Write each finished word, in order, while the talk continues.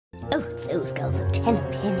Oh, those girls are 10 a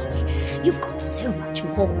penny. You've got so much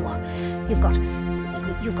more. You've got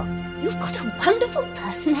a wonderful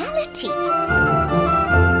personality.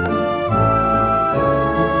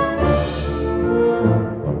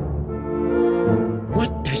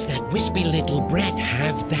 What does that wispy little brat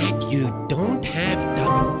have that you don't have,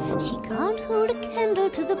 Double? She can't hold a candle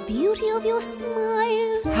to the beauty of your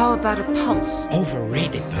smile. How about a pulse?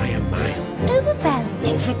 Overrated by a mile. Overvalued.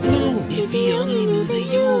 Overblown. If he only knew the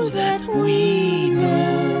you that we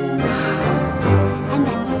know. And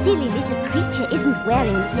that silly little creature isn't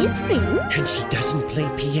wearing his ring. And she doesn't play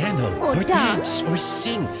piano Or dance. or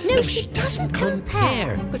sing. No, she doesn't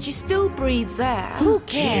compare. But she still breathes there. Who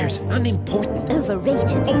Cares? cares? Unimportant.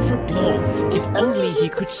 Overrated. Overblown. If only he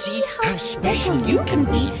could see how special you can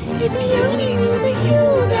be. If he only knew the you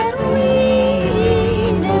that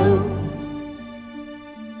we know.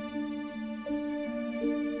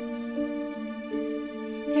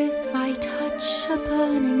 If I touch a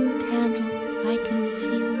burning candle, I can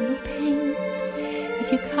feel no pain.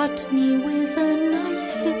 If you cut me with a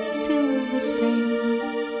knife, it's still the same.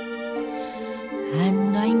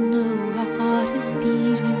 And I know her heart is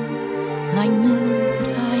beating, and I know that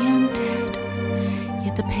I am dead.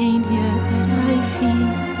 Yet the pain here that I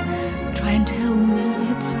feel, try and tell me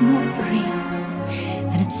it's not real.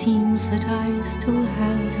 And it seems that I still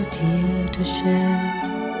have a tear to shed.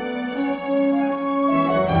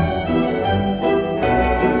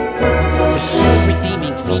 The sole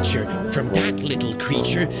redeeming feature from that little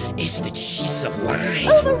creature is that she's alive.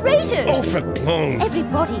 Overrated. Overblown.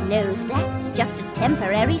 Everybody knows that's just a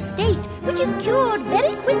temporary state, which is cured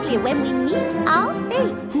very quickly when we meet our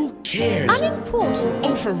fate. Who cares? Unimportant.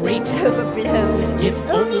 Overrated. Overblown. If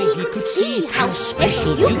only he could see how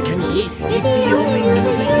special you can be. If he only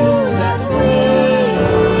knew the you that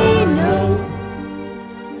we know.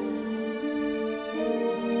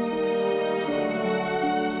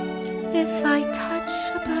 If I touch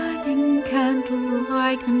a burning candle,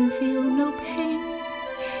 I can feel no pain.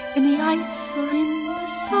 In the ice or in the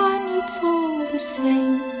sun, it's all the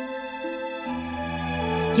same.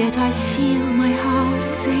 Yet I feel my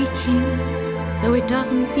heart is aching. Though it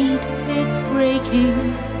doesn't beat, it's breaking.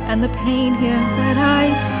 And the pain here that I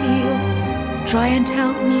feel, try and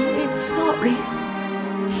tell me it's not real.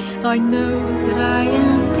 I know that I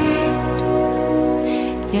am dead.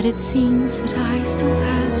 Yet it seems that I